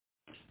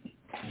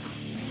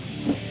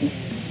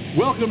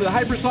Welcome to the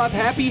Hypersloth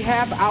Happy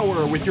Half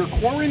Hour with your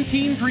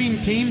quarantine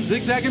dream team,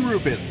 Zig Zag and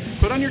Rufus.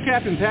 Put on your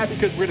captain's hat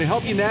because we're going to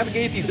help you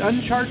navigate these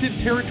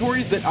uncharted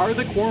territories that are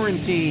the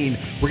quarantine.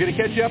 We're going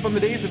to catch you up on the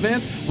day's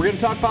events. We're going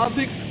to talk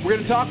politics. We're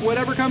going to talk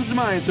whatever comes to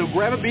mind. So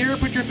grab a beer,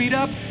 put your feet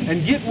up,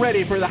 and get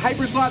ready for the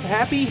Hypersloth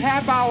Happy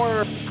Half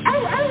Hour.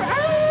 Ow, ow,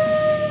 ow!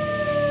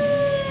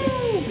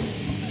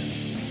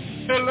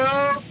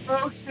 Hello,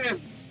 folks.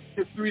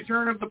 It's the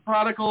return of the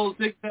prodigal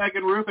Zig Zag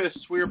and Rufus.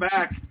 We're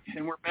back,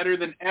 and we're better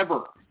than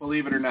ever,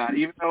 believe it or not.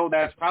 Even though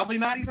that's probably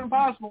not even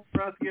possible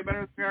for us to get better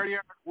than we already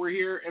are, we're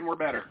here and we're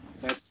better.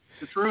 That's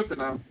the truth,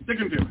 and I'm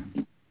sticking to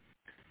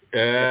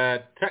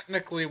it.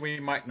 Technically, we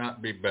might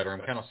not be better.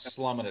 I'm kind of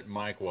slumming it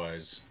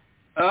mic-wise.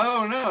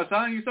 Oh, no,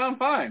 you sound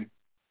fine.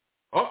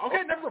 Oh,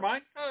 okay, never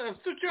mind. It's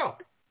a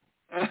joke.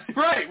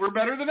 Right, we're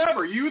better than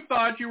ever. You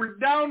thought you were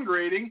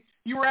downgrading.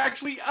 You were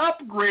actually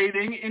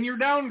upgrading in your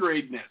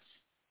downgradeness.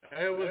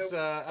 It was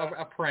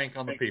a prank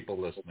on the people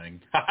listening.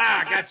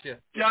 Ha-ha, gotcha.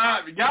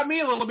 Got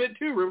me a little bit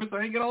too, Rufus.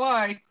 I ain't going to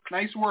lie.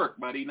 Nice work,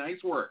 buddy.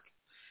 Nice work.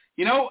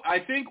 You know, I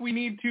think we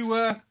need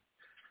to,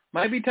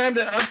 might be time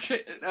to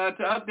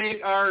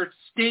update our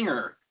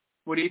stinger.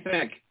 What do you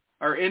think?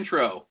 Our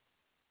intro.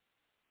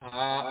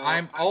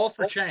 I'm all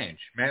for change,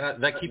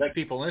 man. That keeps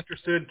people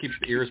interested, keeps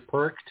the ears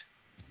perked.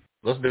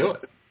 Let's do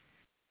it.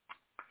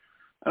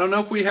 I don't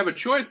know if we have a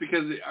choice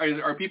because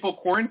are people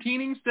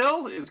quarantining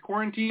still? Is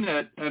quarantine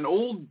is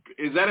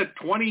that a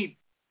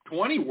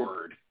 2020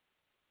 word?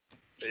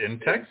 In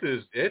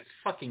Texas, it's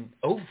fucking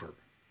over.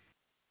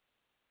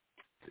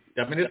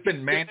 I mean, it's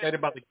been mandated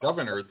by the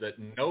governor that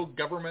no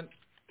government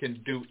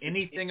can do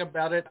anything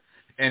about it.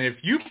 And if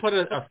you put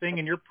a thing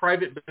in your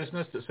private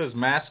business that says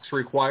masks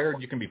required,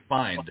 you can be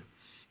fined.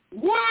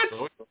 What?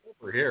 So it's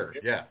over here,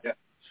 yeah.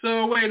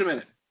 So wait a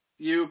minute.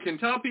 You can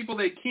tell people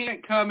they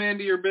can't come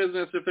into your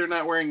business if they're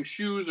not wearing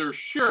shoes or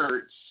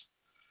shirts,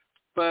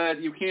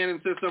 but you can't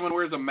insist someone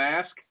wears a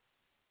mask?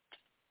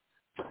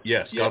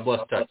 Yes, God bless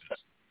Texas.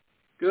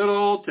 Good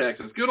old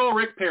Texas. Good old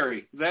Rick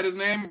Perry. Is that his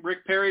name?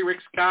 Rick Perry? Rick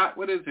Scott?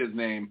 What is his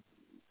name?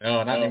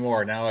 No, not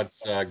anymore. Now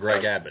it's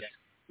Greg Abbott.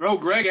 Oh,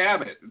 Greg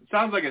Abbott. It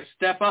sounds like a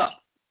step up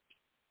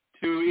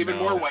to even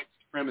more white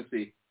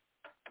supremacy.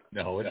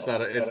 No, it's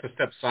not. It's a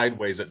step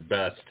sideways at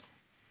best.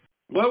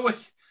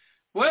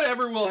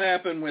 Whatever will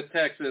happen with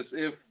Texas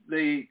if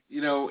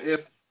if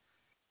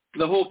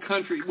the whole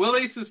country, will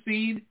they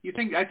secede?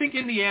 I think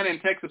Indiana and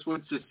Texas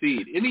would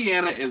secede.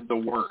 Indiana is the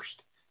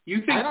worst. You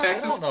think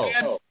Texas? I don't know.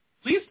 At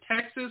least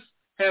Texas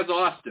has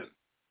Austin,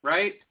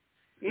 right?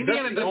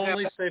 Indiana That's the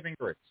only saving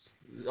grace.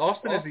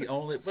 Austin is the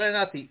only, well,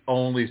 not the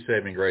only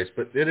saving grace,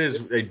 but it is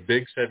a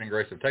big saving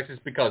grace of Texas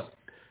because,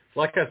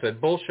 like I said,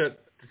 bullshit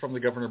from the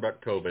governor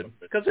about COVID,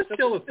 because it's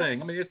still a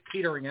thing. I mean, it's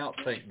petering out,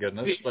 thank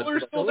goodness. People but are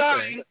still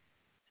dying.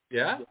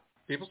 Yeah,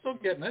 people still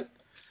getting it.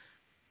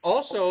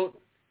 Also,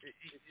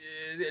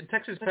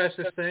 Texas passed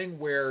this thing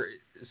where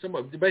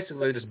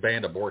basically they just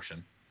banned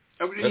abortion.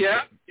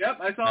 Yep,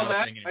 I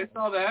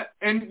saw that.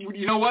 And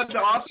you know what? The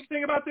awesome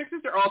thing about Texas,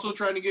 they're also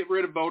trying to get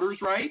rid of voters'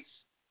 rights.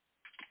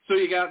 So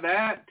you got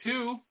that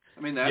too.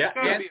 I mean, that's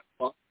gotta be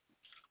fun.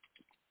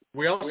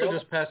 We also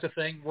just passed a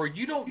thing where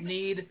you don't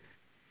need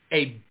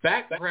a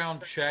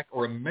background check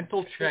or a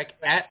mental check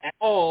at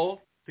all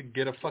to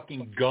get a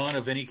fucking gun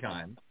of any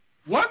kind.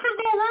 What could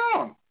go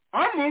wrong?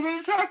 I'm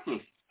moving to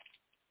Texas.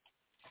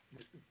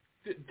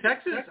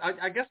 Texas,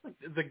 I guess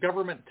the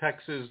government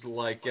Texas,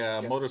 like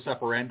modus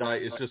operandi,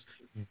 is just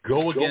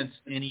go against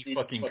any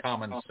fucking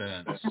common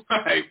sense.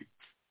 Right.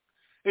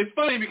 It's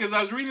funny because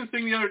I was reading this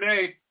thing the other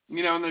day,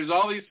 and there's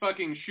all these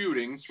fucking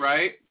shootings,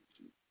 right?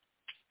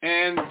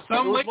 And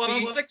some lady...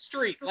 on 6th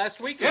Street last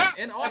weekend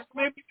in Austin.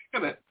 Made me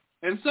think of it.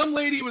 And some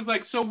lady was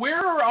like, so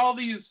where are all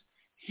these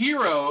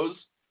heroes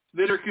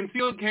that are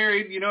concealed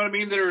carried,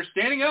 that are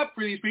standing up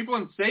for these people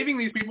and saving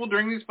these people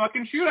during these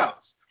fucking shootouts?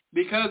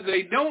 Because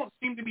they don't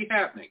seem to be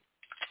happening.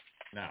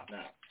 No.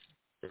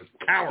 So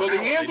the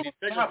answer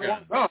is not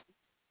one. Oh.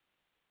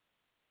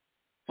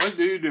 What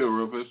do you do,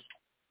 Rufus?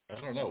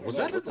 I don't know. Was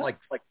that like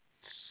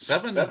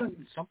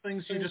 7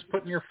 somethings you just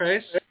put in your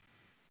face?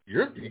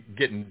 You're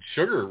getting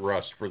sugar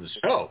rush for the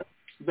show.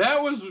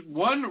 That was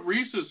 1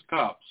 Reese's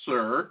cup,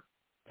 sir.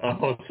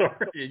 Oh,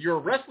 sorry. You were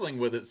wrestling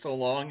with it so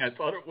long, I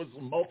thought it was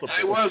multiple.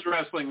 I was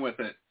wrestling with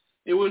it.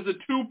 It was a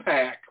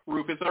 2-pack,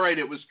 Rufus. All right,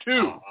 it was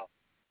 2.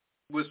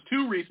 It was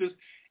 2 Reese's.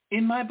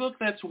 In my book,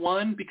 that's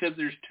 1 because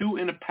there's 2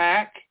 in a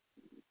pack.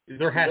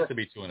 There has to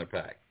be 2 in a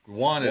pack.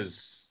 1 is,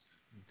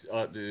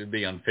 it'd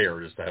be unfair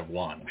just to have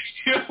 1.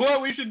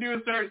 What we should do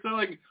is start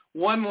selling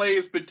 1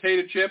 Lay's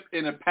potato chip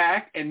in a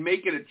pack and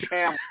make it a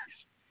challenge.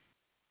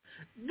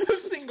 The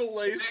single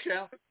Lay's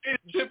challenge.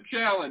 Chip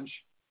challenge.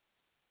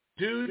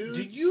 Dude,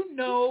 do you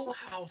know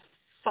how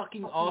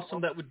fucking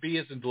awesome that would be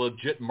as a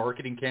legit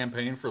marketing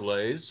campaign for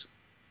Lay's?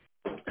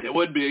 It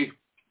would be.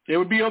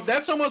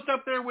 That's almost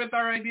up there with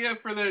our idea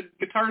for the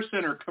Guitar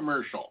Center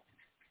commercial.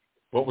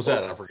 What was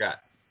that? I forgot.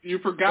 You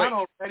forgot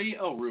already?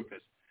 Oh,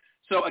 Rufus.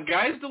 So a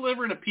guy's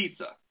delivering a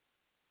pizza,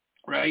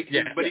 right?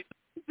 Yeah. But he's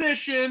a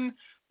musician,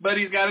 but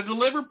he's got to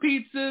deliver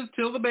pizzas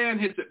till the band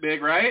hits it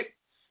big, right?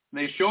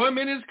 And they show him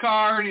in his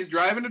car, and he's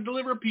driving to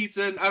deliver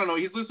pizza. And I don't know,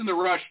 he's listening to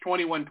Rush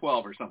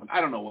 2112 or something.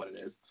 I don't know what it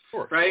is,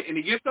 right? And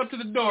he gets up to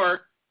the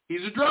door.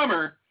 He's a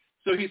drummer,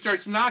 so he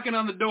starts knocking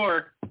on the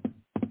door.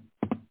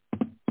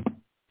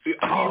 We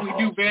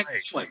do Van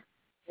Halen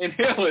and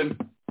Helen.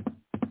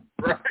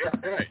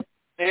 Right.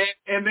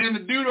 And then the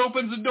dude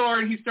opens the door,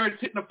 and he starts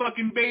hitting a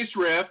fucking bass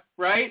riff,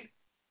 right?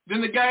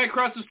 Then the guy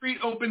across the street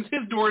opens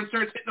his door and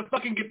starts hitting a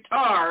fucking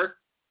guitar.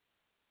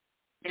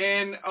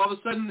 And all of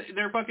a sudden,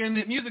 they're fucking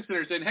at Music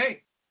Center saying,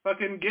 hey,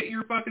 fucking get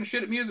your fucking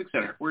shit at Music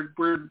Center.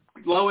 We're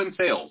low in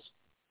sales.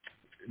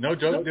 No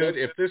joke, dude.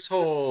 If this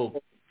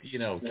whole,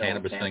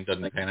 cannabis thing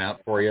doesn't pan out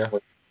for you,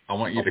 I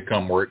want you to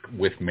come work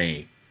with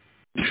me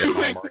at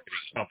my marketing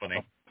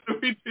company. What are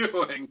we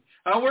doing?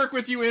 I'll work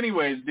with you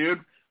anyways, dude.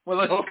 Well,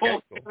 let's whole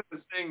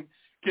cannabis thing.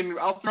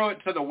 I'll throw it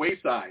to the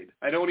wayside.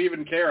 I don't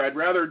even care. I'd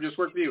rather just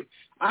work with you.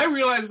 I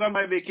realized on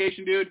my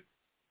vacation, dude,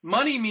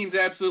 money means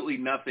absolutely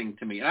nothing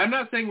to me. And I'm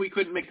not saying we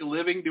couldn't make a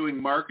living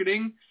doing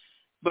marketing,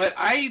 but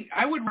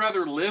I would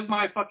rather live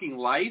my fucking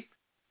life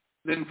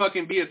than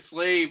fucking be a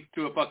slave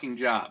to a fucking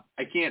job.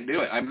 I can't do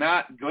it. I'm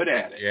not good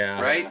at it.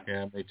 Yeah, right?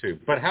 Yeah, me too.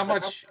 But how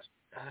much?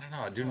 I don't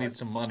know. I do need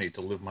some money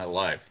to live my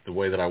life the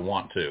way that I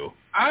want to.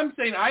 I'm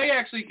saying I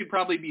actually could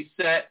probably be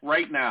set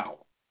right now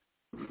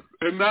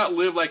and not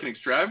live like an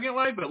extravagant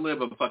life, but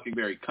live a fucking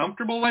very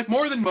comfortable life,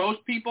 more than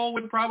most people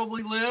would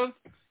probably live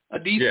a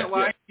decent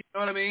life. You know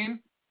what I mean?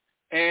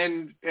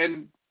 And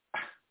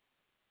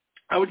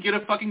I would get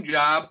a fucking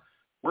job,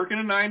 working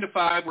a 9 to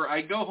 5, where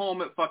I go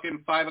home at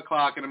fucking 5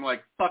 o'clock, and I'm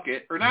like, fuck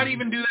it, or not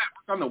even do that.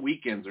 Work on the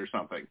weekends or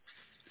something,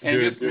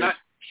 and just not.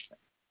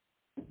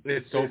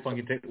 It's so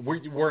funny.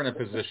 We're in a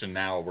position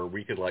now where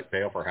we could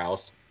pay off our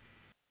house,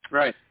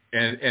 right?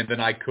 And then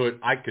I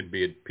could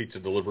be a pizza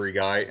delivery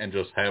guy and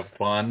just have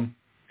fun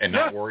and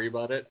not worry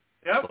about it.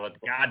 Yep. But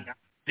God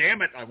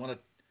damn it, I want to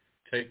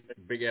take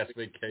big ass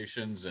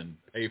vacations and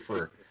pay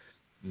for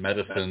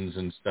medicines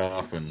and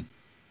stuff. And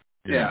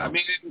I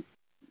mean,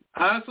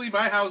 honestly,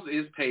 my house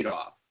is paid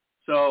off.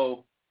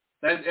 So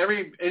that's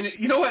and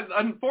you know what?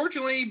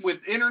 Unfortunately, with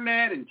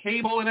internet and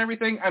cable and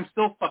everything, I'm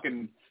still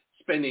fucking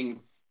spending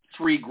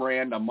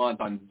 $3,000 a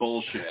month on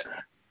bullshit.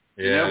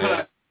 Yeah. You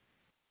know?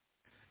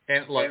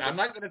 And look, I'm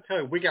not going to tell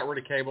you we got rid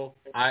of cable.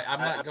 I'm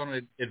not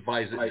going to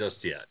advise it just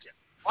yet.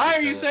 Why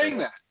are you saying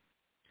that?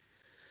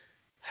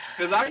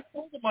 Because I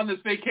told them on this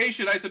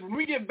vacation, I said, when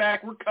we get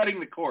back, we're cutting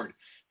the cord.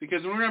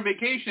 Because when we were on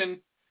vacation,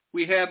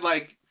 we had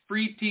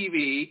free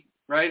TV,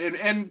 right,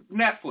 and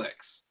Netflix.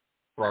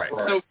 Right.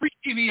 So free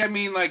TV, I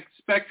mean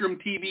Spectrum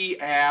TV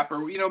app,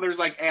 or there's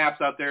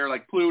apps out there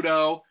like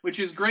Pluto, which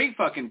is great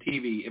fucking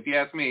TV if you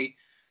ask me.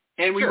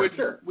 And we would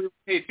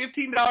pay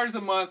 $15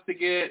 a month to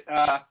get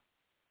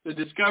the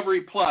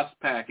Discovery Plus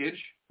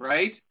package,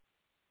 right?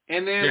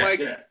 And then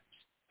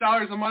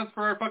 $6 a month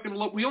for our fucking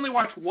we only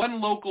watch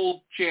one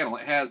local channel.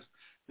 It has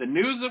the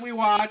news that we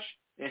watch,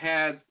 it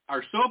has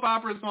our soap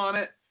operas on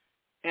it,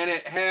 and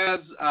it has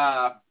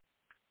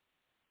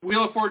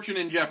Wheel of Fortune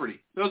and Jeopardy.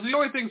 Those are the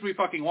only things we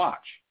fucking watch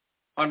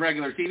on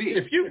regular TV.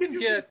 If you can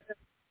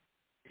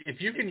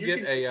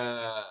get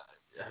a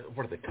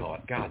what do they call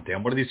it? God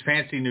damn, what are these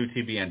fancy new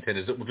TV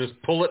antennas that will just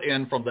pull it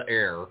in from the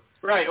air?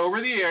 Right, over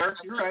the air.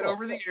 You're right,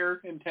 over the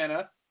air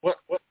antenna. What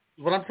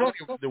I'm telling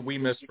you that we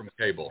miss from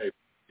cable.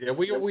 Yeah,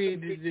 we're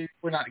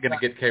not going to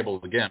get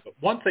cable again. But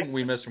one thing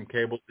we miss from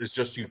cable is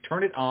just you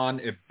turn it on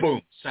and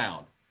boom,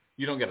 sound.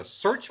 You don't got to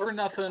search for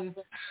nothing.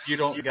 You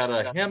don't got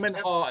to hem and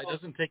haw. It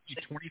doesn't take you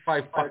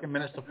 25 fucking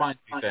minutes to find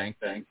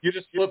anything. You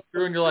just flip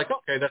through and you're like,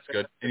 okay, that's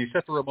good. And you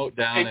set the remote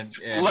down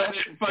and let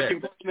it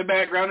fucking in the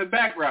background and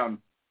background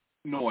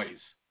noise.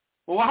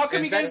 Well, how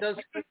come you guys do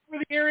for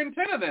the air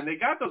antenna then? They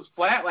got those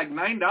flat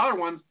 $9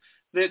 ones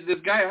that this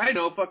guy I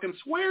know fucking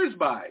swears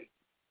by.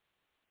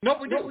 No,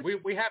 we do.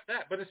 We have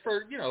that, but it's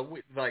for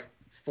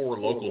 4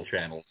 local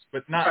channels,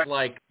 but not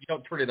you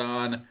don't turn it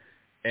on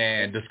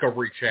and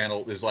Discovery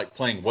Channel is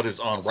playing what is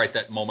on right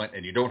that moment,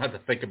 and you don't have to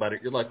think about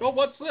it. You're like, oh,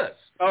 what's this?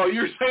 Oh,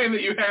 you're saying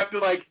that you have to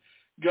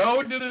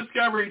go to the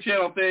Discovery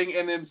Channel thing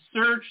and then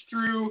search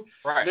through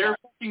their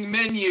fucking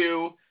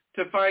menu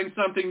to find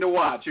something to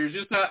watch. There's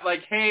just not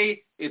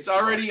hey, it's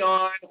already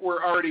on,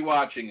 we're already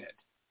watching it.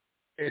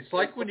 It's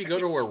like when you go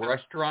to a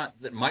restaurant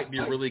that might be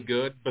really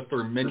good, but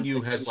their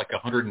menu has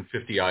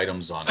 150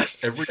 items on it.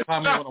 Every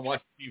time you want to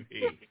watch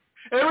TV.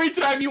 Every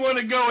time you want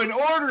to go and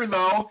order,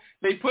 though,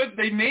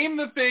 they name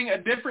the thing a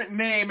different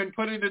name and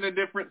put it in a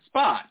different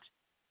spot.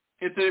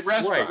 It's a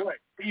restaurant. Right.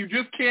 You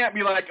just can't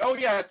be oh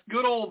yeah, it's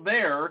good old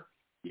there.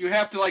 You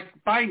have to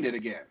find it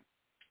again.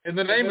 And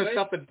the name is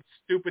something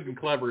stupid and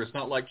clever. It's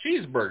not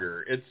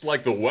cheeseburger. It's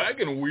the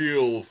wagon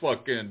wheel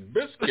fucking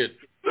biscuit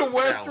the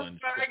Western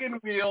challenge. Wagon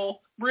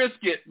Wheel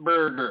brisket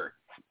burger.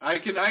 I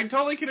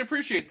totally can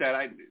appreciate that.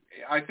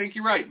 I think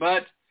you're right,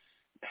 but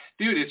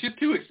dude, it's just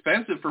too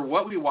expensive for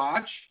what we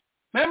watch.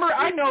 Remember,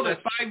 I know that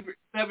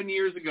 5-7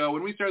 years ago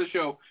when we started the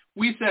show,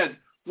 we said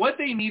what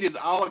they need is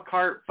a la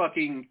carte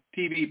fucking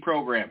TV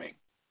programming.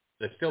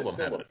 They still don't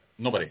have it.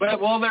 Nobody. But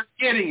they're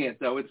getting it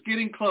though. It's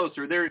getting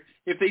closer.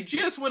 If they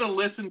just would have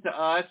listened to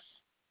us,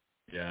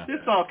 this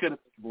all could have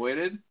been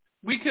avoided.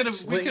 We could have.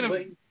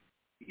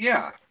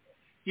 Yeah.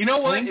 You know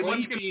what?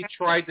 TV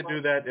tried to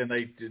do that, and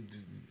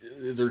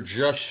they're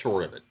just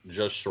short of it.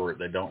 Just short.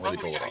 They don't really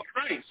pull it off.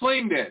 You're right.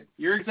 Sling did.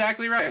 You're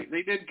exactly right.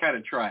 They did kind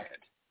of try it.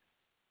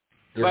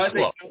 But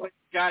they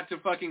got to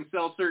fucking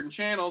sell certain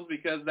channels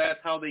because that's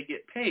how they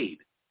get paid.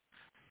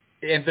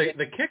 And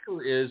the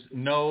kicker is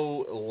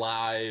no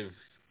live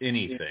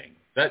anything.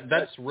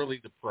 That's really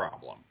the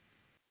problem.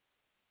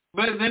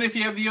 But then if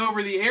you have the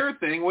over-the-air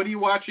thing, what are you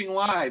watching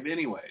live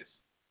anyways?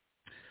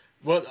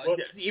 Well,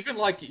 even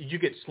like you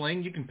get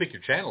Sling, you can pick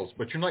your channels,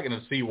 but you're not going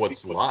to see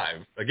what's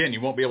live. Again, you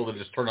won't be able to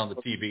just turn on the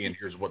TV and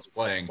here's what's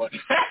playing. That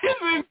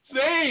is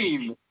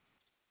insane.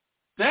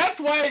 That's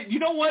why, you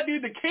know what,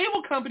 dude? The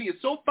cable company is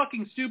so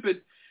fucking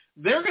stupid.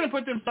 They're going to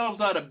put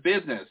themselves out of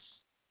business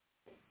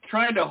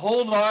trying to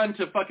hold on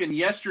to fucking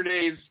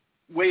yesterday's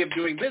way of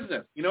doing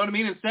business. You know what I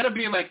mean? Instead of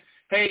being like,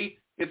 hey,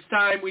 it's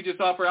time, we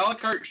just offer a la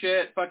carte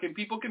shit. Fucking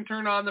people can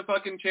turn on the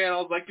fucking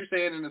channels like you're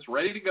saying, and it's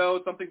ready to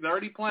go. Something's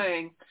already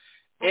playing.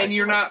 And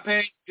you're not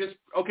paying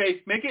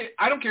make it,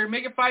 I don't care,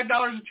 make it $5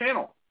 a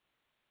channel.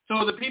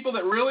 So the people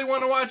that really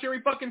want to watch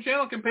every fucking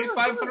channel can pay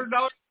 $500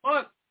 a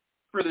month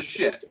for the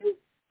shit.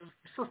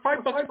 For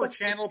 $5 per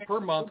channel per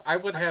month, I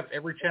would have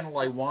every channel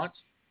I want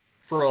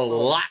for a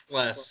lot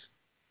less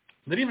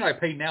than even I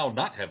pay now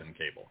not having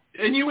cable.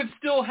 And you would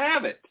still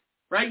have it,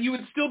 right? You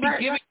would still be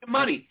giving them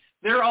money.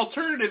 Their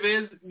alternative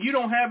is you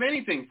don't have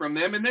anything from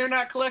them, and they're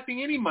not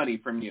collecting any money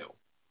from you.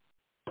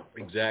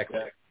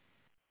 Exactly.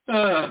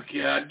 Oh,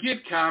 God.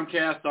 Get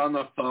Comcast on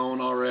the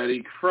phone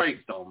already.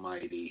 Christ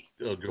almighty.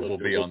 We'll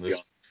be on this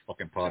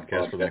fucking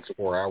podcast for the next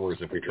 4 hours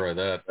if we try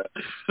that.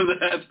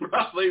 That's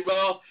probably,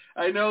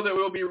 I know that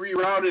we'll be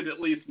rerouted at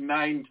least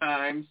 9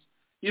 times.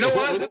 You know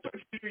what? You know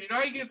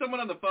how you get someone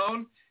on the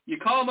phone? You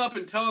call them up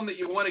and tell them that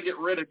you want to get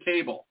rid of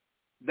cable.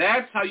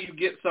 That's how you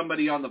get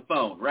somebody on the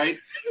phone, right?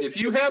 If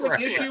you have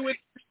an issue with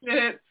your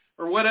shit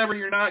or whatever,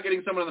 you're not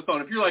getting someone on the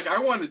phone. If you're like, I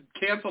want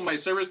to cancel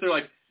my service, they're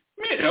like,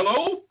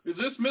 hello, is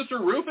this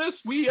Mr. Rufus?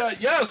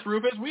 Yes,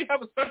 Rufus, we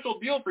have a special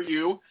deal for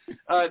you.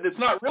 It's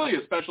not really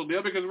a special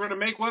deal because we're going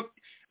to make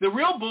the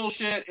real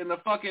bullshit in the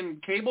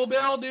fucking cable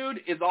bill, dude,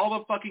 is all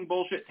the fucking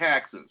bullshit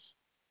taxes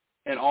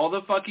and all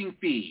the fucking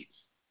fees.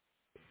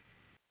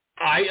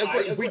 I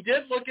agree. We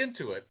did look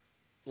into it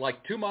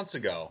like 2 months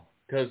ago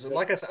because,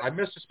 like I said, I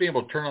missed just being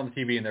able to turn on the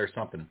TV and there's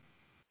something.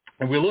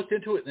 And we looked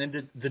into it,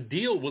 and the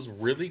deal was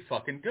really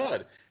fucking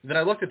good. And then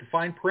I looked at the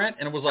fine print,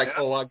 and it was like,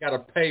 I got to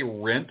pay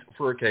rent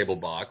for a cable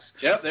box.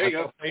 Yep, there you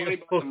go. Pay a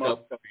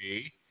hookup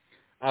fee.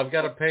 I've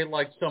got to pay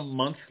like some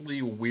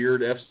monthly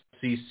weird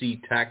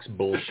FCC tax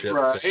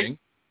bullshit thing.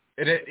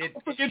 And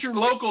don't forget your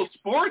local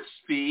sports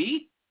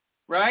fee,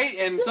 right?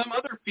 And some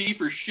other fee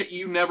for shit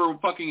you never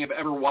fucking have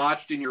ever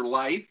watched in your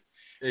life.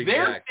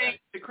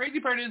 Exactly. The crazy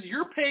part is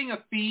you're paying a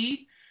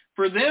fee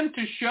for them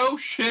to show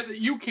shit that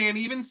you can't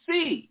even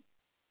see.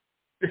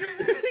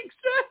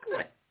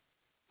 Exactly.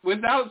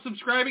 Without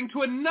subscribing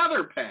to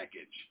another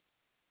package.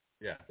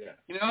 Yeah.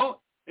 You know,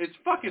 it's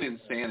fucking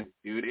insanity,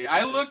 dude.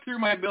 I looked through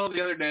my bill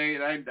the other day,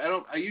 and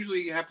I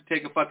usually have to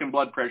take a fucking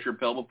blood pressure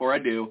pill before I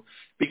do,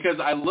 because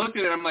I looked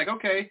at it and I'm like,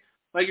 okay,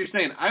 like you're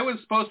saying, I was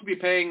supposed to be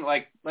paying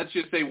like, let's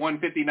just say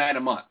 $159 a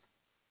month.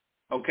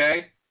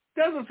 Okay?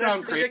 Doesn't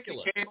sound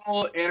ridiculous. Crazy.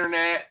 Cable,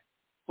 internet,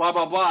 blah,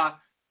 blah, blah.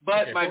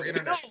 But my bill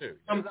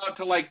comes out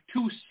to like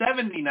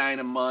 $279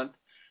 a month.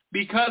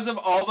 Because of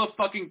all the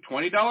fucking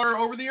 $20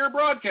 over-the-air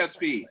broadcast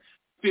fee,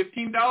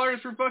 $15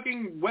 for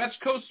fucking West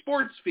Coast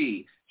sports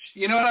fee.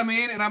 You know what I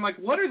mean? And I'm like,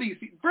 what are these?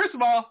 First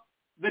of all,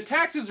 the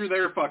taxes are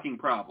their fucking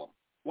problem.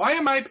 Why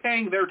am I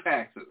paying their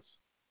taxes?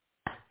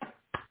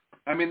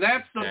 I mean,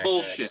 that's the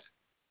bullshit.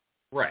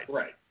 Right.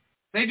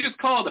 They just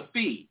call it a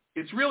fee.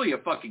 It's really a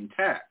fucking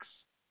tax.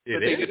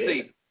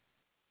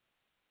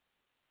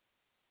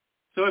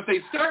 So if they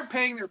start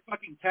paying their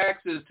fucking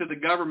taxes to the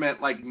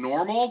government like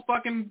normal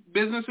fucking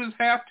businesses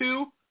have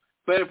to,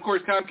 but of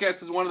course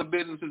Comcast is one of the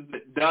businesses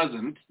that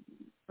doesn't,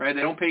 right?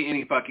 They don't pay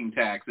any fucking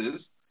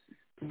taxes.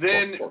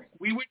 Then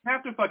we wouldn't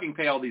have to fucking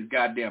pay all these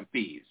goddamn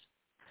fees.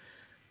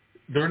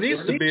 There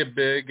needs to be a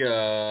big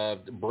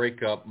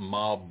breakup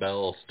Ma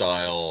Bell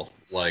style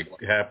like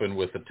happened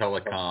with the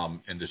telecom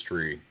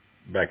industry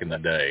back in the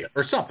day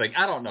or something.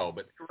 I don't know,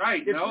 but it's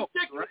ridiculous.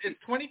 It's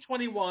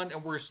 2021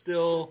 and we're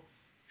still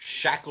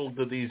shackled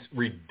to these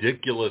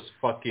ridiculous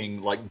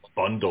fucking like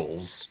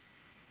bundles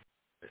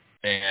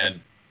and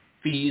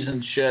fees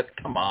and shit.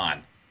 Come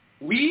on.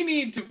 We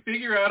need to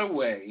figure out a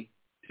way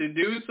to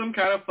do some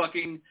kind of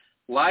fucking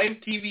live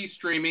TV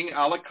streaming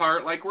a la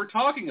carte like we're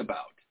talking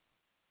about.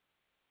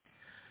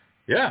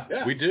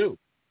 Yeah. We do.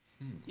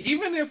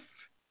 Even if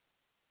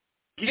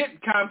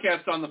get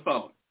Comcast on the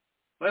phone.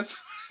 Let's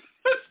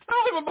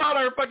tell them about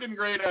our fucking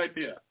great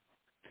idea.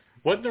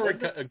 Wasn't there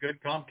a good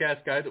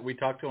Comcast guy that we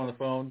talked to on the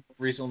phone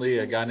recently,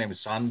 a guy named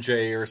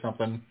Sanjay or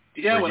something?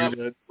 Yeah,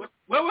 what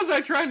was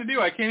I trying to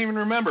do? I can't even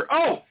remember.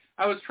 Oh,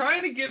 I was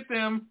trying to get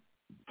them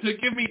to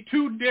give me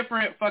 2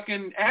 different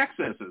fucking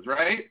accesses,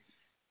 right?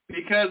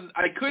 Because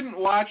I couldn't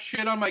watch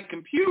shit on my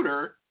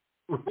computer.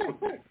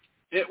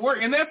 It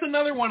worked, and that's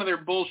another one of their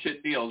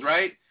bullshit deals,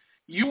 right?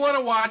 You want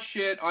to watch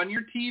shit on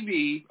your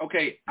TV.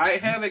 Okay, I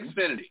have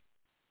Xfinity.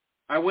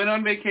 I went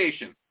on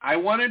vacation. I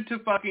wanted to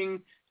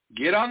fucking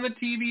get on the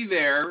TV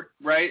there,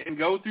 right, and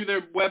go through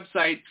their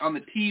website on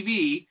the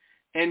TV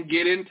and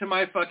get into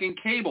my fucking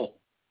cable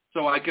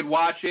so I could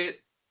watch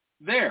it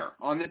there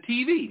on the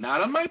TV,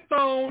 not on my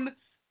phone,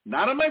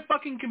 not on my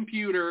fucking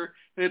computer.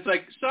 And it's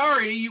like,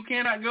 sorry, you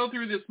cannot go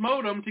through this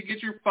modem to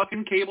get your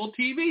fucking cable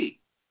TV.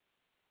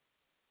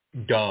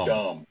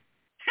 Dumb.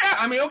 Yeah,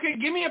 I mean, okay,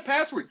 give me a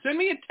password. Send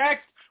me a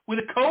text with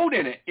a code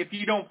in it if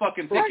you don't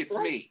fucking think it's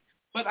me.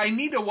 But I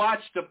need to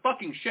watch the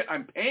fucking shit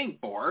I'm paying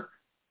for.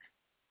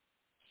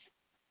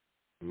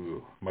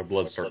 Ooh, my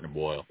blood's starting to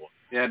boil.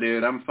 Yeah,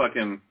 dude,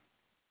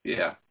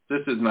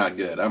 this is not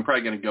good. I'm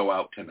probably going to go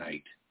out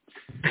tonight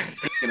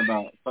thinking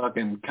about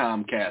fucking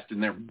Comcast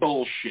and their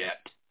bullshit.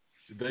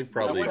 They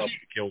probably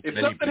killed many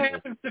people. If something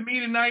happens to me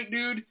tonight,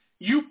 dude,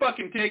 you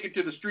fucking take it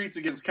to the streets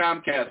against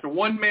Comcast. A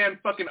one-man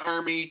fucking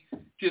army,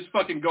 just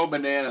fucking go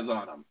bananas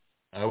on them.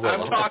 I will.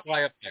 I'm talking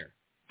fly up there.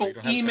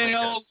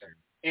 Emails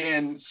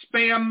and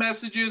spam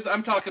messages.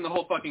 I'm talking the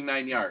whole fucking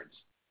 9 yards.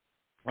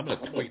 I'm going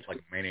to tweet like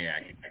a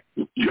maniac.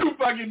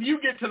 You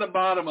get to the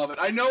bottom of it.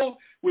 I know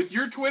with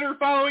your Twitter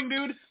following,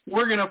 dude,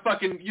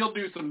 you'll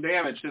do some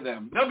damage to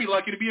them. They'll be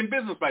lucky to be in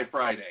business by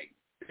Friday.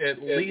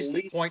 At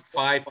least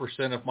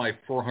 0.5% of my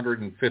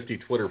 450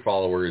 Twitter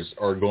followers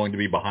are going to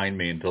be behind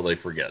me until they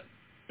forget.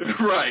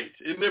 Right.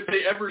 And if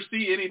they ever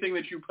see anything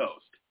that you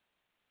post.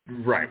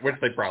 Right, which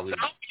they probably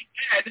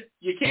do.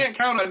 You can't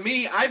count on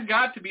me. I've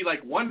got to be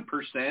like 1%.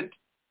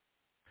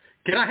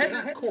 Can I have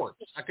that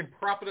corpse? I can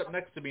prop it up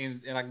next to me,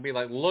 and I can be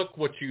like, look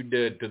what you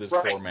did to this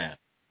poor man.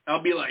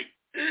 I'll be like,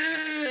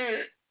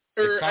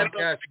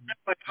 Comcast,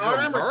 you're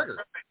a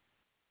martyr.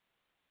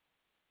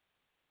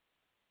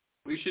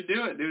 We should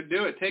do it, dude.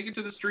 Do it. Take it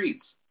to the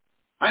streets.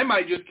 I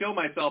might just kill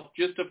myself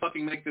just to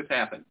fucking make this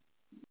happen.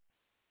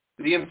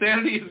 The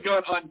insanity has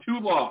gone on too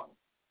long.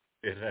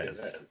 It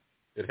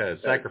has.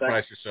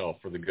 Sacrifice yourself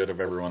for the good of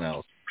everyone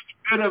else.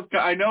 I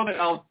know that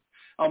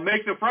I'll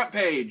make the front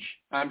page,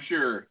 I'm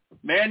sure.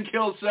 Man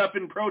kills stuff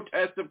in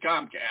protest of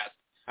Comcast.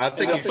 I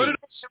think you should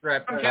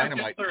strap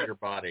dynamite to your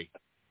body.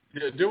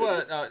 Do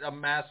a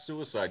mass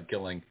suicide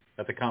killing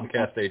at the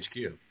Comcast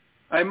HQ.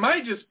 I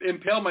might just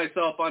impale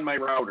myself on my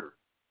router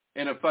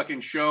in a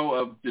fucking show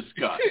of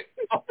disgust.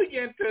 All the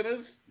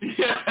antennas.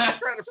 Yeah.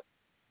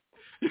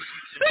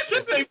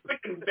 They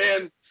fucking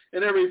bend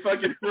in every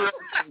fucking room.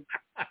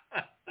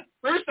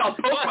 First, I'll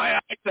poke my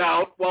eyes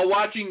out while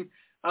watching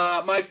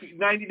my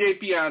 90 Day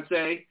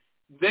Fiancé.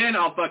 Then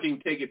I'll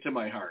fucking take it to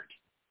my heart.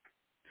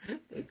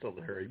 That's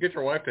hilarious. Get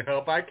your wife to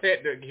help. I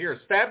can't do it. Here,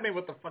 stab me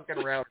with the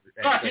fucking router.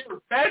 Here,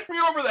 bash me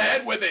over the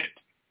head with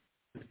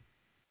it.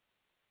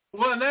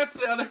 Well, and that's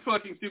the other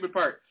fucking stupid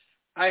part.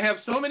 I have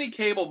so many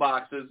cable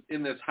boxes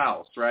in this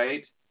house,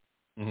 right?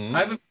 Mm-hmm. I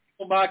have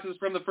cable boxes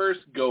from the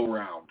first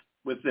go-round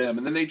with them,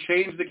 and then they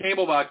change the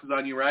cable boxes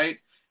on you, right?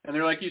 And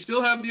they're like, you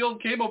still have the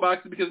old cable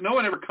boxes because no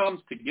one ever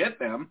comes to get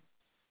them.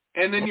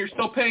 And then you're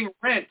still paying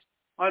rent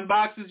on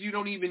boxes you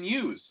don't even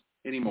use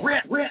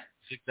anymore. Rent.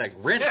 Zig Zag,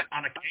 rent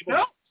on a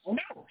cable.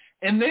 No.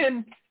 And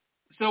then,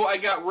 so I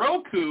got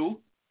Roku,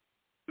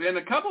 and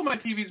a couple of my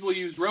TVs will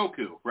use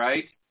Roku,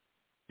 right?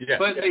 Yeah.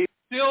 But they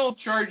still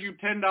charge you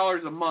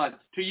 $10 a month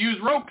to use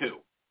Roku.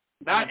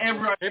 Not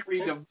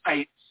every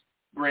device,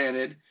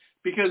 granted,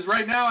 because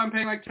right now I'm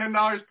paying like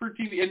 $10 per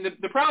TV. And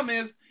the problem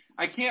is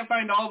I can't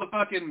find all the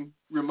fucking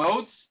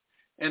remotes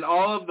and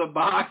all of the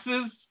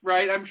boxes,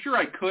 right? I'm sure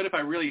I could if I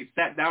really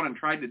sat down and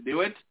tried to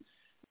do it.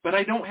 But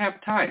I don't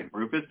have time,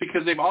 Rufus,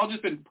 because they've all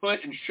just been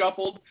put and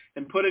shuffled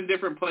and put in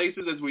different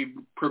places as we've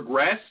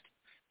progressed.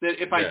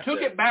 That if I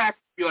took it back,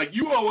 I'd be like,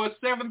 you owe us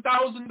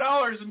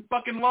 $7,000 and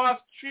fucking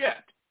lost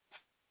shit.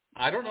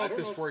 I don't know if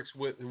this works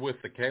with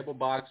the cable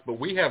box, but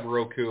we have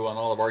Roku on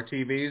all of our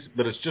TVs,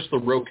 but it's just the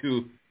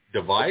Roku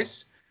device.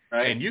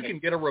 Right. And you can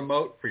get a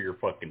remote for your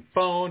fucking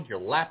phone, your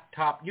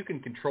laptop. You can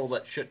control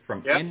that shit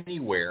from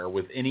anywhere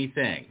with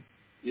anything.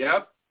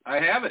 Yep, I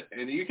have it.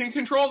 And you can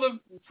control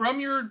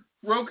from your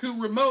Roku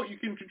remote, you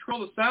can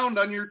control the sound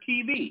on your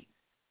TV.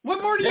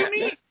 What more do you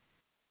need?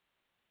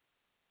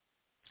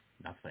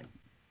 Nothing.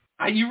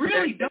 You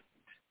really don't.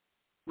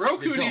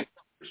 Roku needs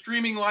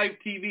streaming live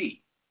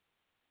TV.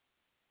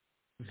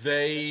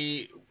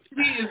 TV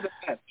is the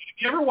best. Have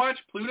you ever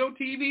watched Pluto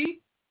TV?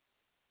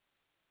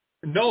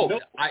 No,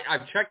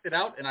 I've checked it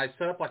out, and I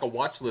set up like a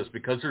watch list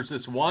because there's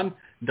this one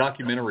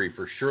documentary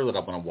for sure that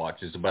I'm going to watch.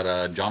 It's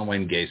about John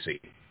Wayne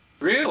Gacy.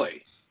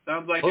 Really?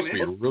 Sounds like it's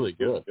supposed to be really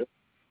good.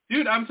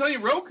 Dude, I'm telling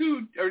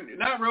you,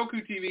 not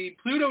Roku TV,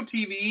 Pluto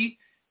TV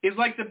is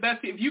like the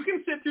best. If you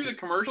can sit through the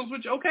commercials,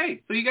 which,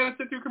 okay, so you got to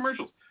sit through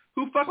commercials.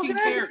 Who fucking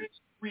cares?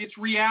 It's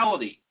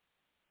reality,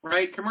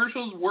 right?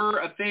 Commercials were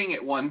a thing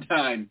at one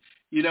time,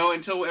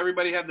 until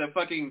everybody had the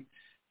fucking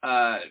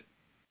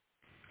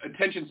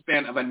attention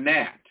span of a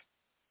gnat.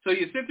 So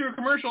you sit through a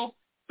commercial,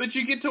 but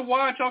you get to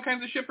watch all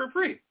kinds of shit for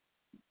free.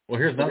 Well,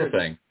 here's another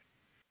thing.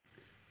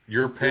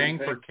 You're paying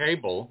for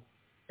cable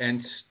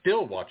and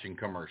still watching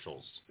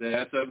commercials.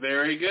 That's a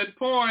very good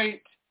point.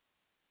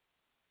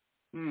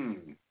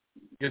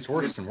 It's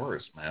worse and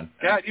worse, man.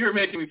 God, you're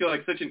making me feel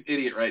like such an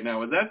idiot right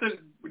now.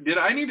 Did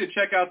I need to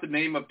check out the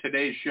name of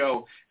today's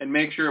show and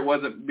make sure it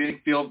wasn't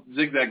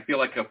Zig Zag feel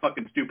like a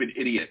fucking stupid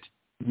idiot?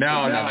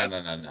 No.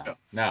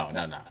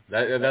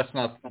 That's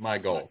not my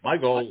goal. My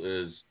goal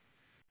is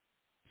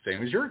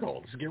same as your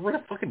goal. Just get rid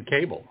of fucking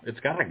cable. It's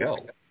got to go.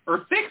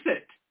 Or fix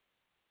it.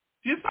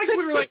 Just like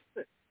we were like,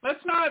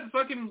 let's not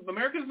fucking,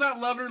 Americans not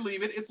love it or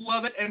leave it. It's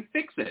love it and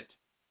fix it.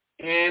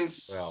 And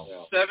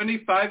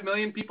 75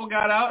 million people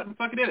got out and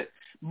fucking did it.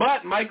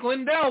 But Mike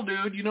Lindell,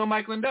 dude, you know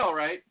Mike Lindell,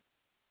 right?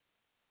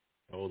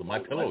 Oh, the My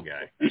Pillow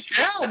guy.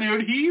 Yeah,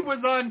 dude, he was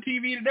on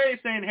TV today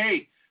saying,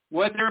 hey,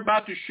 what they're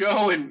about to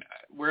show and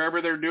wherever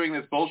they're doing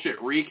this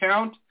bullshit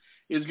recount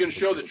is going to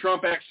show that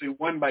Trump actually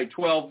won by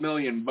 12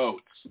 million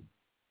votes.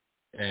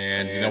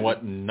 And you know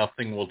what?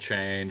 Nothing will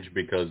change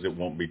because it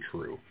won't be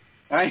true.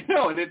 I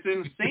know, and it's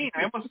insane.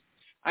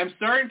 I'm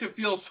starting to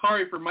feel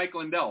sorry for Mike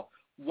Lindell.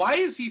 Why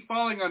is he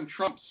falling on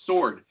Trump's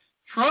sword?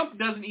 Trump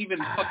doesn't even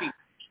fucking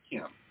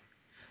him.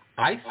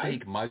 I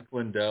think Mike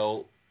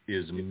Lindell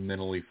is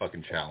mentally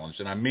fucking challenged,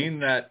 and I mean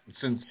that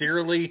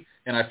sincerely,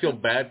 and I feel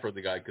bad for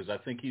the guy because I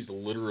think he's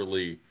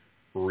literally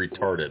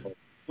retarded.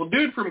 Well,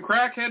 dude, from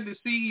crackhead to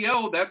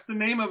CEO, that's the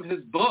name of his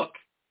book.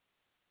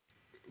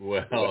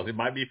 Well, it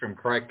might be from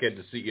crackhead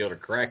to CEO to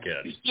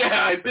crackhead.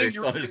 Yeah, I think based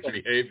you're on his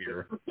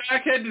behavior. From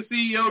crackhead to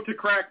CEO to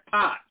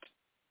crackpot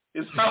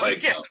is how I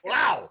get.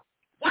 Wow.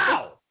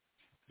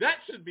 That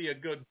should be a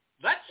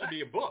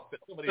book that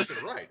somebody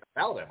should write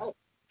about him.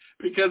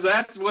 Because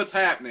that's what's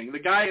happening. The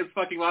guy is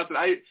fucking lost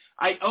it.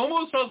 I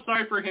almost felt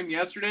sorry for him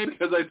yesterday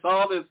because I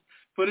saw this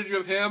footage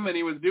of him and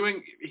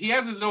he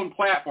has his own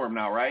platform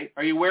now, right?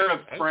 Are you aware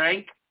of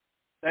Frank?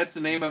 That's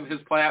the name of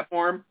his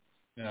platform.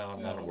 No,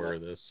 I'm not aware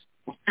of this.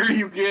 Where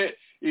you get,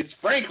 it's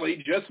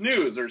frankly just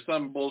news or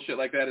some bullshit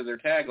like that is their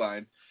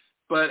tagline.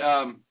 But,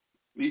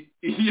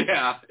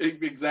 yeah,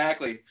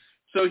 exactly.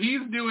 So he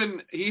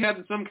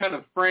had some kind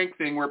of Frank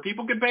thing where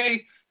people could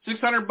pay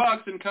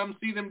 $600 and come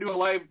see them do a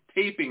live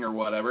taping or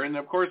whatever. And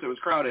of course it was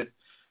crowded.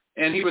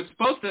 And he was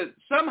supposed to,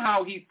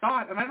 somehow he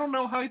thought, and I don't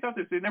know how he thought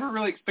this, they never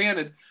really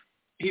expanded.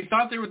 He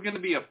thought there was going to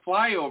be a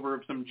flyover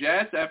of some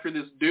jets after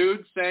this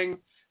dude sang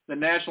the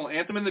national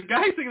anthem. And the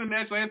guy singing the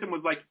national anthem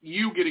was like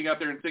you getting up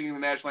there and singing the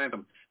national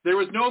anthem. There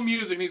was no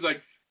music. And he's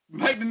like,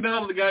 Mike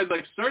Lindell, the guy's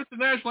like, starts the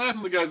national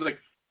anthem. The guy's like,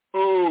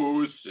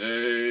 oh,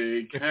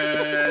 say,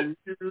 can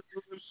you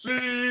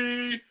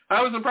see?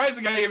 I was surprised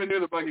the guy even knew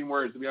the fucking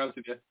words, to be honest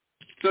with you.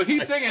 So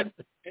he's singing, and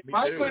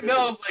Mike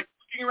Lindell's like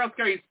looking around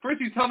the sky.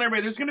 First he's telling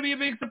everybody, there's going to be a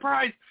big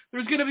surprise.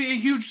 There's going to be a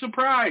huge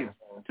surprise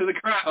to the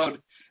crowd.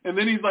 And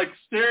then he's like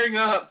staring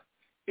up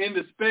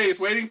into space,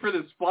 waiting for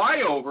this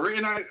flyover.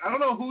 And I don't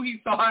know who he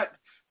thought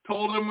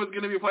told him was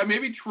going to be a flyover.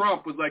 Maybe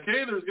Trump was like,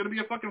 hey, there's going to be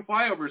a fucking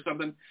flyover or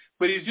something.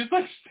 But he's just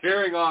like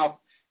staring off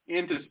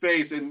into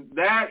space. And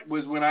that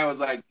was when I was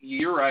like,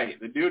 you're right.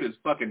 The dude is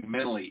fucking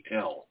mentally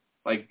ill,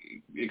 like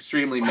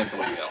extremely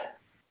mentally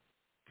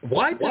ill.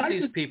 Why do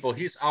these people,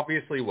 he's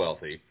obviously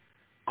wealthy.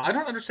 I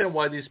don't understand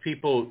why these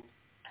people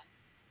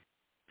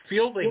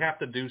feel they have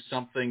to do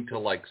something to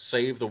like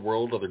save the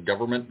world or the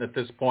government at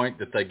this point,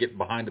 that they get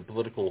behind a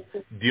political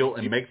deal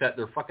and make that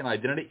their fucking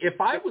identity. If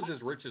I was as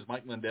rich as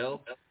Mike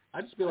Lindell,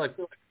 I'd just be like,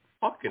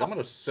 fuck it, I'm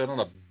going to sit on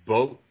a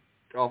boat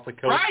off the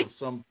coast of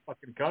some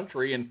fucking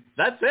country and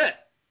that's it.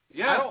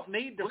 Yeah. I don't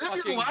need to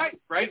fucking... life,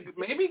 right?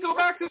 Maybe go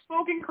back to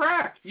smoking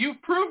crack. You've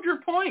proved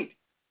your point.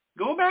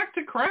 Go back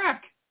to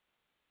crack.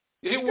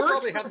 He could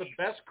probably have the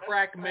best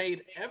crack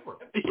made ever.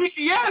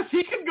 Yes,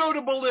 he could go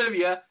to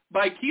Bolivia,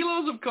 buy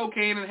kilos of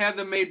cocaine, and have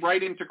them made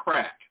right into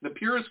crack. The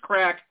purest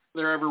crack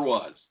there ever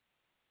was.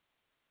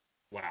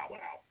 Wow.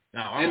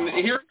 And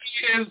here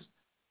he is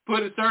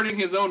starting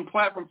his own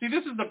platform. See,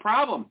 this is the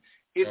problem.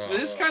 It's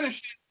this kind of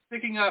shit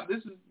sticking up.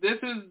 This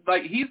is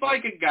like, he's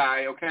like a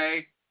guy,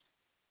 okay?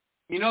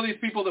 You know these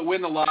people that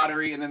win the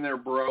lottery and then they're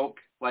broke,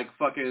 like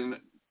fucking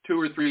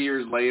 2 or 3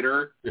 years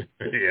later?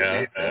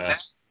 Yeah.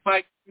 That's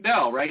Mike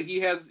Lindell, right?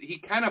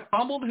 He kind of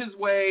fumbled his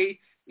way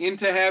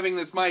into having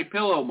this My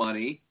Pillow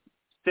money,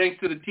 thanks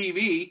to the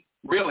TV,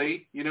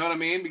 really, you know what I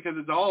mean? Because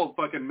it's all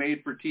fucking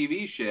made for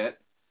TV shit.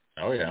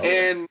 Oh, yeah.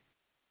 And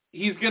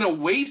he's going to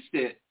waste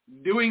it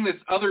doing this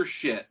other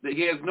shit that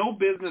he has no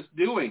business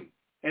doing.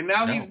 And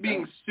now he's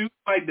being sued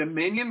by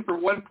Dominion for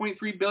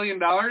 $1.3 billion.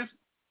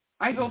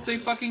 I hope they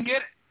fucking get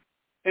it.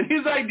 And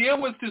his idea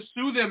was to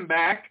sue them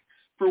back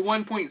for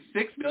 $1.6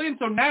 billion.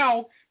 So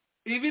now,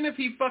 even if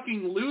he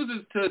fucking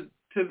loses to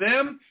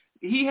them,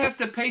 he has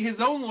to pay his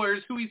own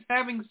lawyers who he's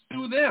having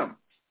sue them.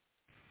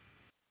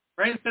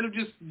 Right? Instead of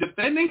just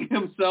defending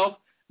himself,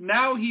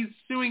 now he's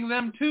suing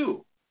them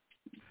too.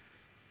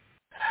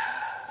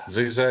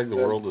 Zig Zag, the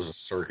world is a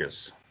circus.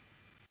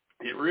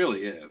 It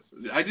really is.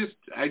 I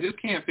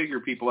just can't figure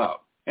people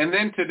out. And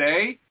then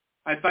today,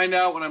 I find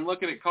out when I'm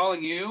looking at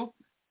calling you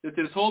that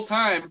this whole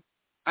time,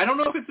 I don't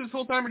know if it's this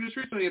whole time or just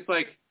recently. It's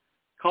like,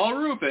 call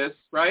Rufus,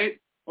 right?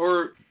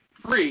 Or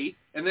free.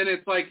 And then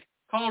it's like,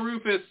 call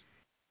Rufus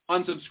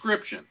on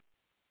subscription.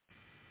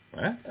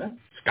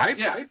 Skype?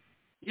 Yeah.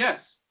 Yes.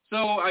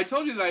 So I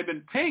told you that I've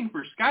been paying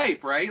for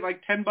Skype, right?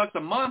 Like $10 a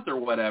month or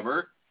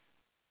whatever.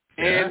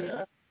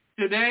 And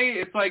today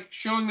it's like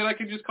showing that I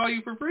could just call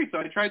you for free. So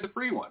I tried the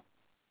free one.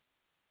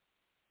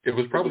 It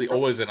was probably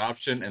always an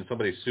option, and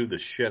somebody sued the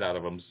shit out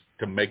of them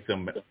to make that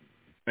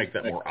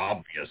more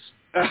obvious.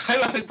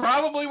 It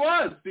probably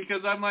was, because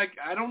I'm like,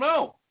 I don't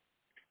know.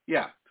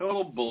 Yeah,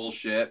 total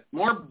bullshit.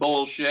 More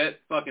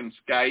bullshit. Fucking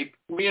Skype.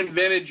 We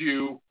invented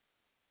you.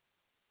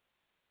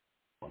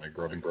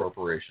 Money-grubbing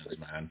corporations,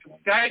 man.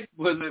 Skype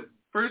was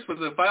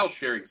a file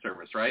sharing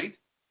service, right?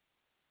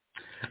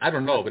 I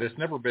don't know, but it's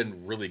never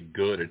been really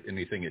good at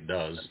anything it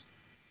does.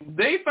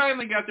 They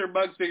finally got their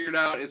bugs figured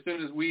out as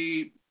soon as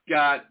we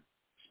got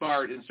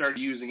smart and started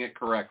using it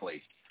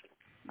correctly.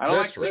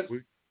 That's right.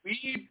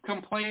 We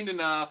complained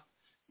enough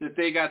that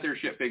they got their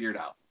shit figured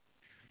out.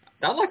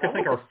 I like to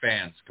think our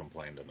fans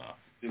complained enough.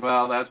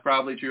 Well, that's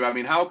probably true. I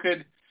mean,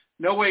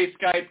 no way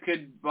Skype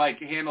could, like,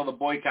 handle the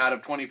boycott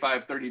of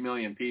 25, 30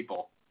 million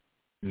people.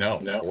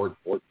 No. Or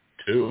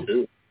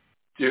two.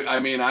 Dude, I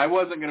mean, I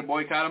wasn't going to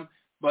boycott them,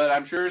 but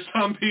I'm sure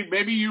some people,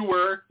 maybe you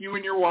were, you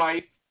and your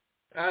wife.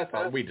 I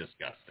thought we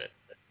discussed it.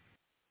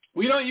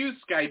 We don't use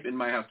Skype in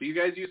my house. Do you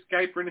guys use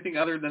Skype for anything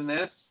other than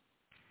this?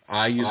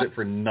 I use it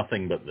for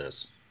nothing but this.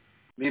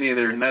 Me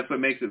neither, and that's what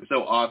makes it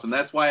so awesome.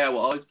 That's why I will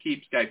always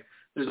keep Skype.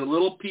 There's a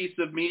little piece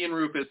of me and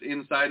Rufus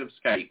inside of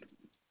Skype.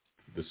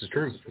 This is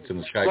true. It's in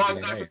the Skype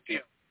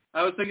DNA.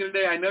 I was thinking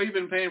today, I know you've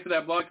been paying for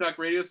that Blog Talk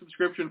Radio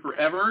subscription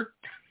forever,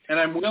 and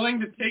I'm willing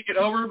to take it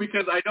over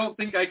because I don't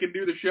think I can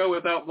do the show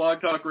without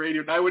Blog Talk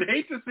Radio. I would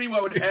hate to see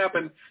what would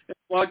happen if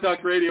Blog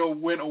Talk Radio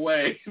went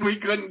away. We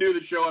couldn't do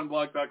the show on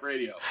Blog Talk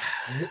Radio.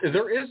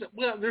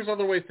 There's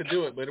other ways to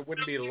do it, but it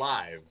wouldn't be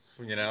live,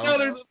 you know? No,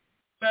 there's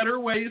better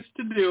ways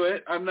to do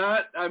it. I'm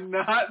not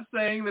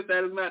saying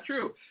that is not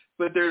true.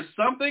 But there's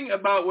something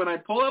about when I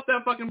pull up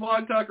that fucking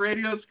Blog Talk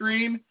Radio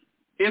screen,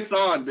 it's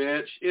on,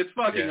 bitch. It's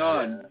fucking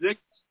on. Zig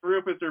and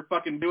Rufus are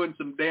fucking doing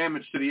some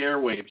damage to the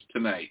airwaves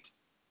tonight.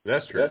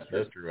 That's true.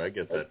 That's true. I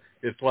get that.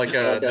 It's like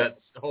that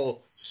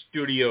whole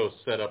studio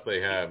setup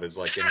they have is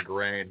like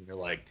ingrained. You're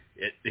like,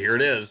 here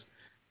it is.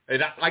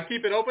 And I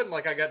keep it open.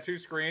 Like I got two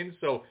screens,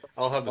 so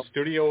I'll have the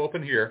studio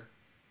open here.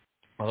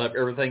 I'll have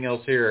everything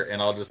else here,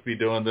 and I'll just be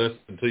doing this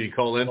until you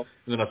call in, and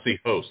then I'll see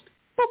host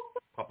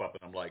pop up,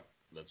 and I'm like,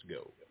 let's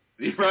go.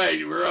 Right,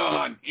 we're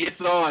on.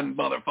 It's on,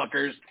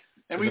 motherfuckers.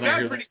 And we've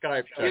got pretty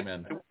Skype chime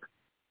in.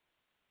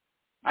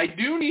 I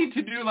do need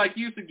to do, like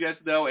you suggest,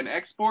 though, and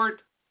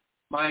export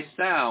my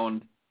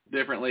sound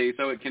differently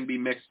so it can be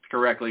mixed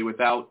correctly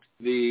without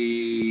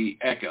the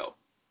echo.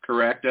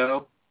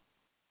 Correcto?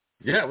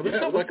 Yeah, well,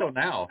 there's no echo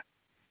now.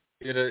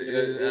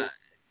 I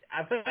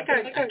think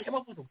I came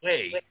up with a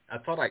way. I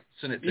thought I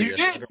sent it to you. You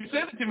did. You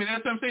sent it to me.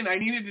 That's what I'm saying. I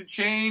needed to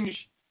change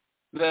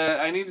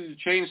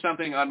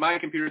something on my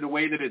computer the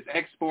way that it's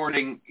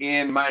exporting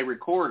in my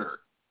recorder.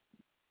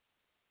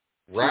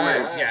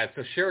 Right. Yeah, it's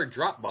a shared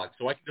Dropbox,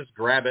 so I can just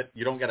grab it.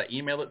 You don't got to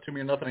email it to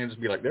me or nothing. I can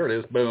just be like, there it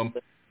is, boom.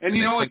 And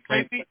you know what's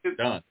crazy?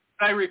 Done.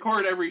 I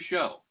record every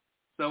show.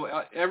 So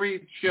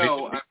every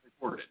show I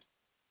recorded.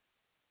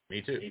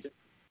 Me too.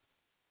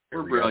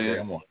 We're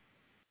brilliant.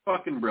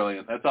 Fucking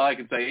brilliant. That's all I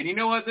can say. And you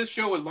know what? This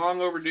show was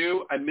long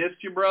overdue. I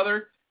missed you,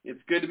 brother.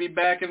 It's good to be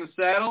back in the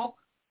saddle.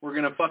 We're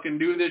going to fucking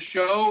do this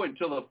show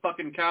until the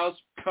fucking cows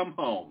come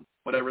home.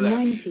 Whatever that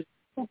means.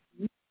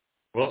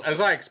 Well, as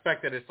I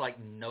expected, it's like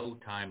no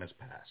time has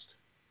passed.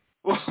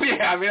 Well,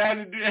 yeah, I mean,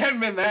 it hadn't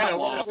been that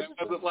long. It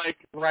wasn't like...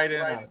 Right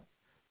in.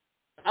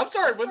 I'm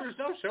sorry, when there's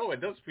no show,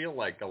 it does feel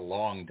like a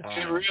long time.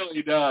 It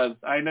really does.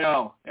 I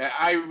know.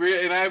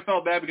 And I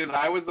felt bad because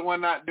I was the one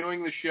not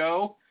doing the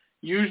show.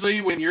 Usually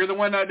when you're the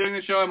one not doing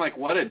the show, I'm like,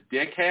 what a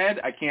dickhead.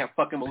 I can't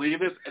fucking believe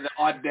this. And the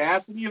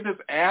audacity of this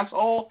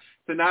asshole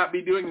to not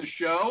be doing the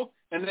show.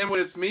 And then when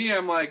it's me,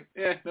 I'm like,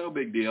 no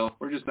big deal.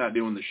 We're just not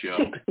doing the show.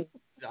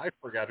 I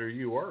forgot who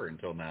you were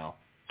until now.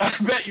 I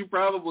bet you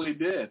probably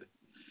did.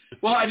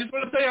 Well, I just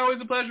want to say always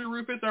a pleasure,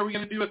 Rufus. Are we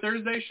going to do a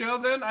Thursday show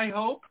then, I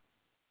hope?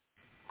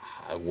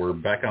 We're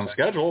back on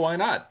schedule. Why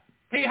not?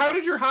 Hey, how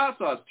did your hot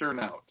sauce turn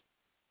out?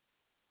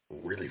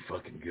 Really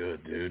fucking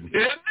good, dude.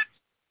 Did it?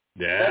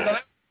 Yeah.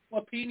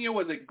 Jalapeno,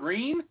 was it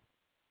green?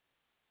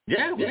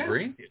 Yeah, it was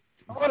green.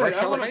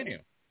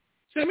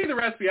 Send me the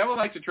recipe. I would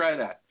like to try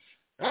that.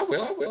 I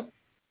will.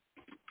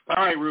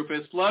 All right,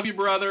 Rufus. Love you,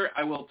 brother.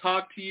 I will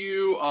talk to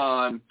you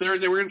on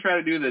Thursday. We're going to try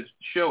to do the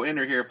show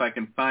ender here if I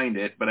can find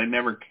it, but I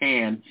never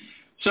can.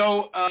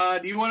 So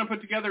do you want to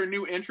put together a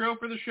new intro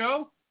for the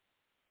show?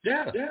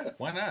 Yeah.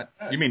 Why not?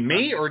 You mean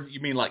me, or you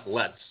mean like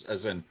let's,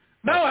 as in...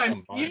 No, I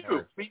mean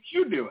you.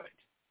 You do it.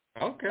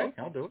 Okay,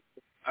 I'll do it.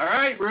 All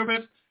right,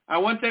 Rufus. I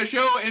want that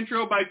show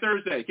intro by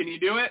Thursday. Can you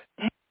do it?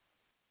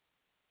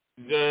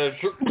 Yeah.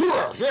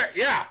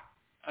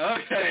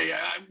 Okay.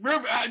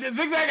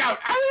 Zig Zag out.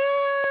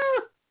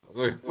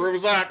 Where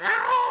was that?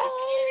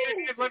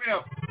 Let me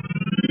know.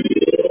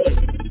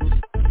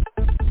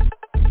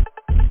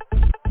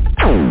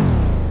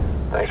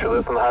 Thanks for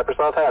listening to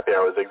Hypersloth Happy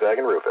Hour with Zig Zag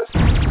and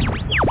Rufus.